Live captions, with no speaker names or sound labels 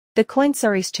The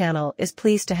CoinSource channel is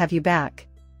pleased to have you back.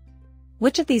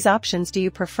 Which of these options do you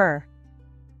prefer?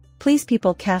 Please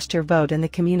people cast your vote in the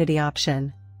community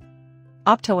option.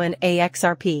 Option A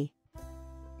XRP.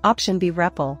 Option B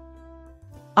REPL.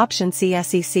 Option C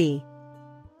SEC.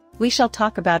 We shall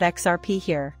talk about XRP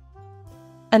here.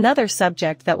 Another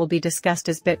subject that will be discussed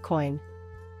is Bitcoin.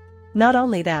 Not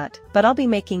only that, but I'll be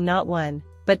making not one,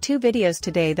 but two videos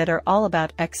today that are all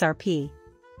about XRP.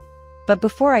 But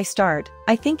before I start,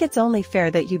 I think it's only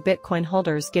fair that you Bitcoin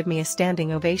holders give me a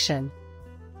standing ovation.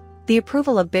 The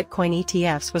approval of Bitcoin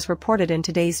ETFs was reported in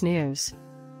today's news.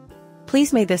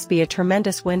 Please may this be a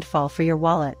tremendous windfall for your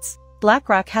wallets.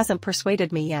 BlackRock hasn't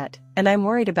persuaded me yet, and I'm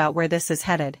worried about where this is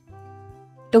headed.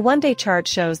 The one-day chart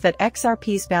shows that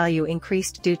XRP's value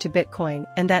increased due to Bitcoin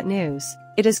and that news.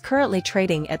 It is currently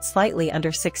trading at slightly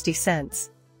under 60 cents.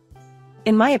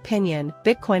 In my opinion,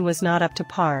 Bitcoin was not up to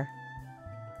par.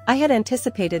 I had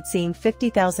anticipated seeing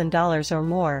 $50,000 or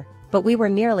more, but we were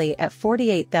nearly at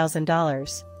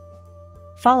 $48,000.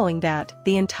 Following that,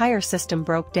 the entire system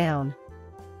broke down.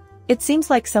 It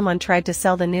seems like someone tried to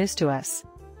sell the news to us.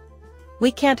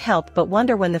 We can't help but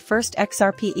wonder when the first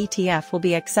XRP ETF will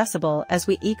be accessible as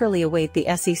we eagerly await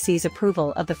the SEC's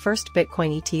approval of the first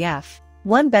Bitcoin ETF.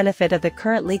 One benefit of the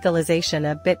current legalization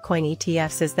of Bitcoin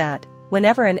ETFs is that,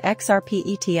 whenever an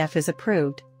XRP ETF is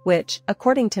approved, which,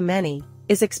 according to many,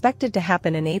 is expected to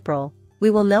happen in April, we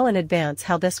will know in advance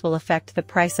how this will affect the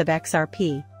price of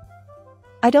XRP.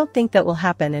 I don't think that will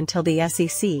happen until the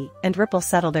SEC and Ripple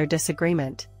settle their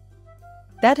disagreement.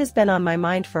 That has been on my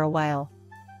mind for a while.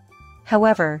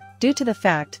 However, due to the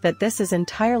fact that this is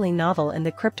entirely novel in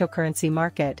the cryptocurrency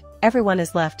market, everyone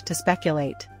is left to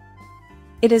speculate.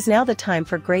 It is now the time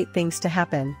for great things to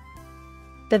happen.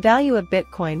 The value of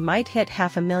Bitcoin might hit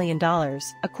 $500,000,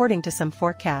 according to some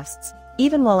forecasts.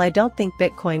 Even while I don't think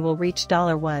Bitcoin will reach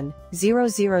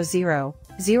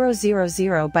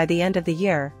 $1,000,000 by the end of the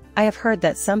year, I have heard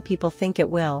that some people think it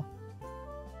will.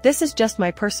 This is just my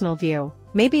personal view,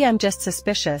 maybe I'm just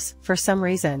suspicious for some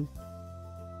reason.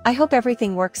 I hope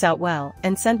everything works out well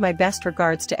and send my best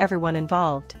regards to everyone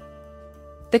involved.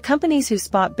 The companies who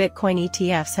spot Bitcoin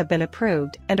ETFs have been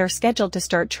approved and are scheduled to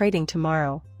start trading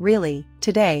tomorrow, really,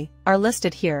 today, are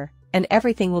listed here, and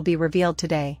everything will be revealed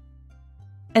today.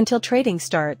 Until trading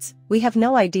starts, we have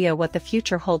no idea what the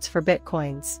future holds for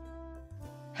Bitcoins.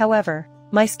 However,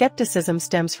 my skepticism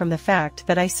stems from the fact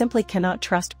that I simply cannot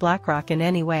trust BlackRock in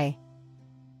any way.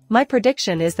 My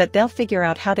prediction is that they'll figure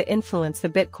out how to influence the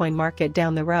Bitcoin market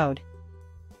down the road.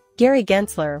 Gary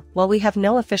Gensler, while we have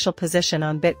no official position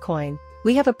on Bitcoin,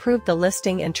 we have approved the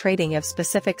listing and trading of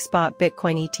specific spot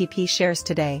Bitcoin ETP shares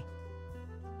today.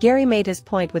 Gary made his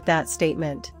point with that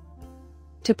statement.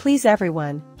 To please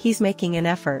everyone, he's making an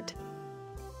effort.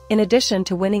 In addition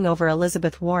to winning over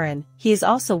Elizabeth Warren, he is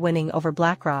also winning over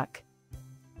BlackRock.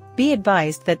 Be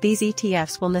advised that these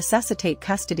ETFs will necessitate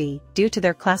custody due to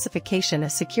their classification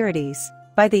as securities.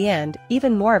 By the end,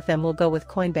 even more of them will go with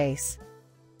Coinbase.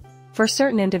 For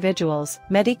certain individuals,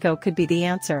 Medico could be the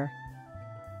answer.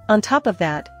 On top of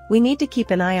that, we need to keep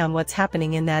an eye on what's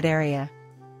happening in that area.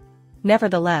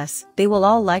 Nevertheless, they will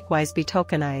all likewise be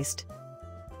tokenized.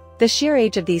 The sheer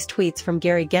age of these tweets from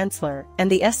Gary Gensler and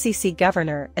the SEC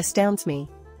governor astounds me.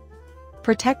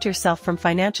 Protect yourself from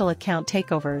financial account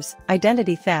takeovers,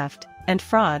 identity theft, and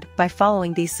fraud by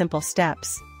following these simple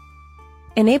steps.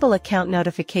 Enable account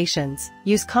notifications,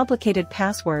 use complicated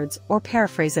passwords or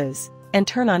paraphrases, and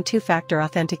turn on two-factor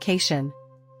authentication.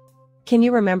 Can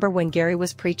you remember when Gary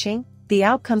was preaching? The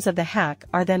outcomes of the hack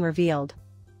are then revealed.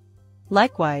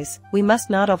 Likewise, we must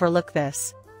not overlook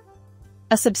this.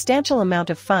 A substantial amount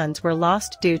of funds were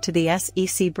lost due to the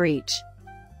SEC breach.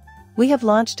 We have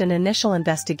launched an initial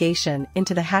investigation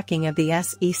into the hacking of the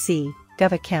SEC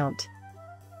Gov account.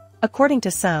 According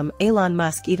to some, Elon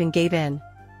Musk even gave in.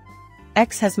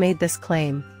 X has made this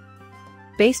claim.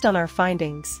 Based on our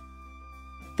findings,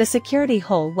 the security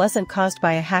hole wasn't caused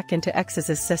by a hack into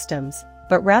X's systems,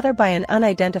 but rather by an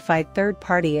unidentified third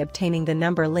party obtaining the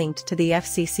number linked to the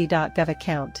FCC.gov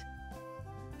account.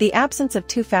 The absence of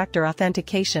two-factor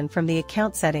authentication from the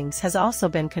account settings has also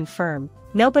been confirmed.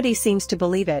 Nobody seems to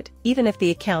believe it, even if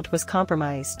the account was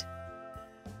compromised.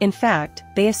 In fact,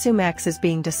 they assume X is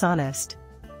being dishonest.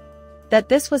 That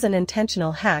this was an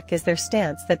intentional hack is their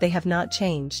stance that they have not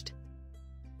changed.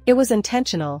 It was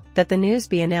intentional that the news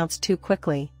be announced too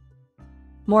quickly.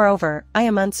 Moreover, I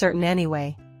am uncertain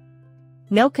anyway.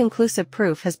 No conclusive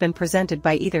proof has been presented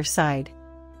by either side.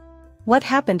 What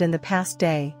happened in the past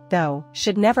day, though,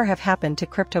 should never have happened to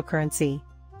cryptocurrency.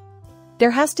 There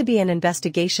has to be an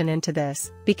investigation into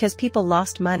this, because people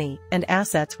lost money and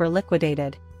assets were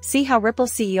liquidated. See how Ripple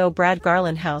CEO Brad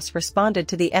Garlinghouse responded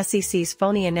to the SEC's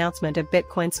phony announcement of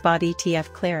Bitcoin spot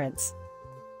ETF clearance.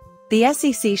 The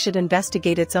SEC should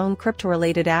investigate its own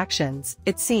crypto-related actions,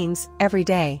 it seems, every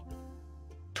day.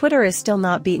 Twitter is still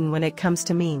not beaten when it comes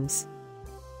to memes.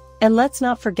 And let's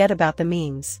not forget about the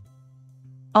memes.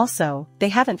 Also, they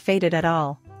haven't faded at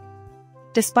all.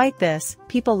 Despite this,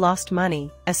 people lost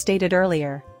money, as stated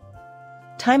earlier.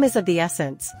 Time is of the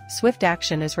essence, swift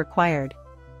action is required.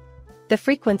 The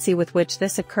frequency with which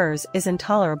this occurs is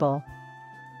intolerable.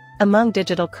 Among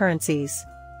digital currencies,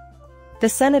 the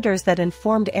senators that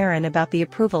informed Aaron about the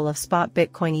approval of spot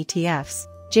Bitcoin ETFs,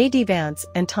 J.D. Vance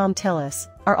and Tom Tillis,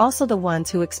 are also the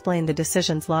ones who explain the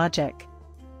decision's logic.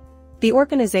 The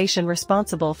organization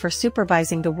responsible for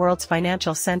supervising the world's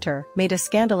financial center made a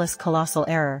scandalous colossal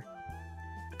error.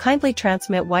 Kindly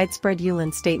transmit widespread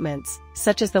Yulin statements,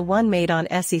 such as the one made on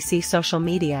SEC social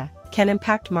media, can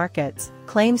impact markets,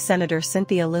 claims Senator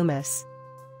Cynthia Lummis.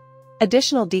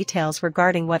 Additional details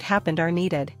regarding what happened are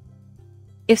needed.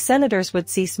 If senators would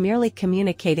cease merely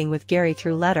communicating with Gary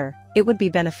through letter, it would be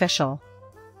beneficial.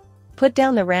 Put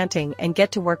down the ranting and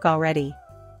get to work already.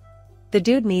 The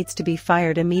dude needs to be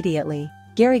fired immediately.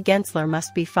 Gary Gensler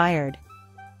must be fired.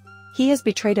 He has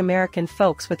betrayed American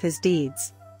folks with his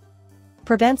deeds.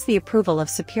 Prevents the approval of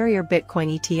superior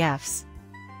Bitcoin ETFs.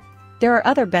 There are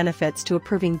other benefits to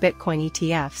approving Bitcoin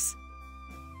ETFs.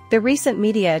 The recent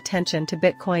media attention to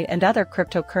Bitcoin and other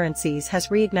cryptocurrencies has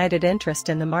reignited interest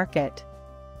in the market.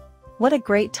 What a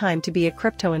great time to be a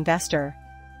crypto investor.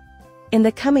 In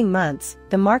the coming months,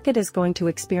 the market is going to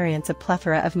experience a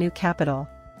plethora of new capital.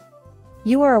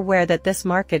 You are aware that this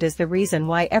market is the reason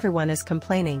why everyone is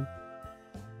complaining.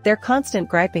 Their constant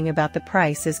griping about the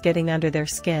price is getting under their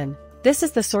skin. This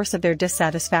is the source of their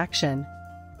dissatisfaction.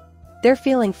 They're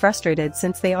feeling frustrated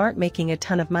since they aren't making a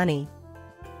ton of money.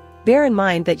 Bear in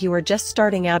mind that you are just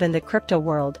starting out in the crypto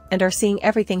world and are seeing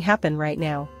everything happen right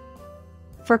now.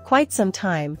 For quite some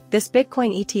time, this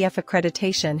Bitcoin ETF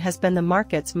accreditation has been the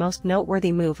market's most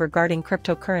noteworthy move regarding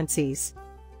cryptocurrencies.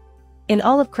 In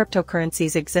all of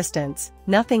cryptocurrency's existence,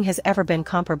 nothing has ever been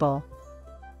comparable.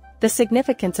 The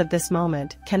significance of this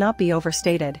moment cannot be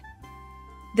overstated.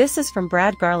 This is from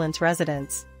Brad Garland's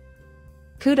residence.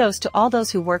 Kudos to all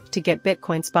those who worked to get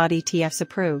Bitcoin spot ETFs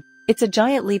approved. It's a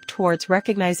giant leap towards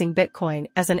recognizing Bitcoin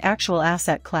as an actual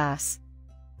asset class.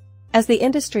 As the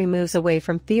industry moves away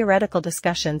from theoretical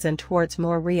discussions and towards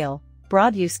more real,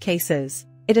 broad use cases,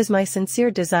 it is my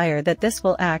sincere desire that this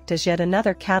will act as yet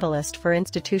another catalyst for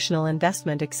institutional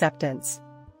investment acceptance.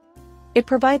 It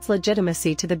provides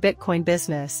legitimacy to the Bitcoin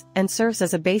business and serves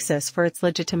as a basis for its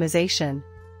legitimization.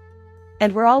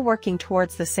 And we're all working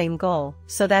towards the same goal,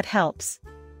 so that helps.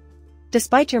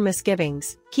 Despite your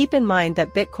misgivings, keep in mind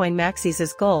that Bitcoin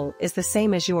Maxis's goal is the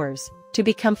same as yours, to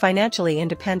become financially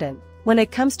independent. When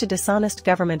it comes to dishonest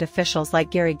government officials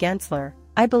like Gary Gensler,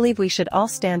 I believe we should all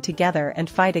stand together and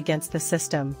fight against the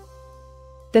system.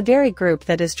 The very group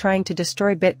that is trying to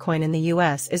destroy Bitcoin in the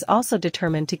US is also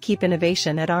determined to keep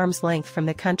innovation at arm's length from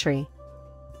the country.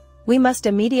 We must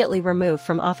immediately remove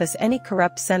from office any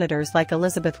corrupt senators like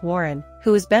Elizabeth Warren,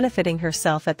 who is benefiting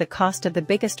herself at the cost of the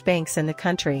biggest banks in the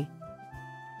country.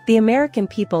 The American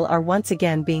people are once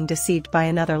again being deceived by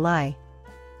another lie.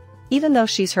 Even though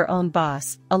she's her own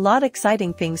boss, a lot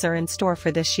exciting things are in store for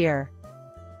this year.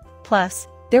 Plus,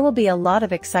 there will be a lot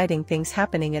of exciting things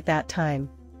happening at that time.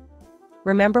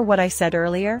 Remember what I said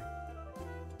earlier?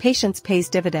 Patience pays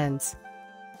dividends.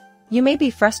 You may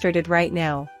be frustrated right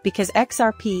now because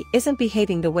XRP isn't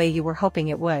behaving the way you were hoping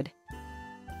it would.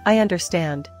 I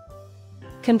understand.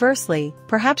 Conversely,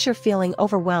 perhaps you're feeling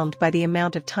overwhelmed by the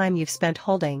amount of time you've spent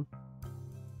holding.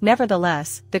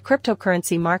 Nevertheless, the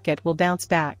cryptocurrency market will bounce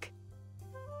back.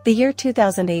 The year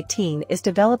 2018 is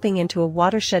developing into a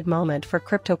watershed moment for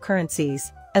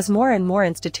cryptocurrencies, as more and more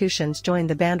institutions join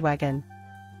the bandwagon.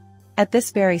 At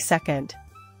this very second.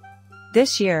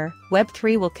 This year,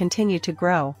 Web3 will continue to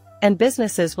grow, and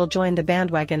businesses will join the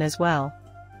bandwagon as well.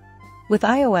 With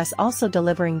iOS also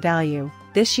delivering value,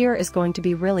 this year is going to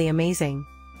be really amazing.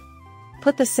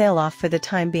 Put the sail off for the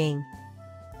time being.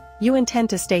 You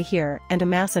intend to stay here and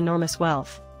amass enormous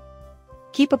wealth.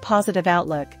 Keep a positive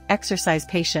outlook, exercise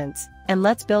patience, and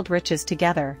let's build riches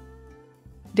together.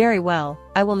 Very well,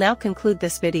 I will now conclude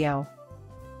this video.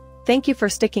 Thank you for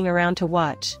sticking around to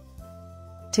watch.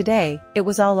 Today, it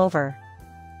was all over.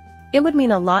 It would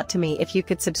mean a lot to me if you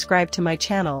could subscribe to my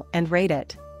channel and rate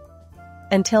it.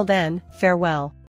 Until then, farewell.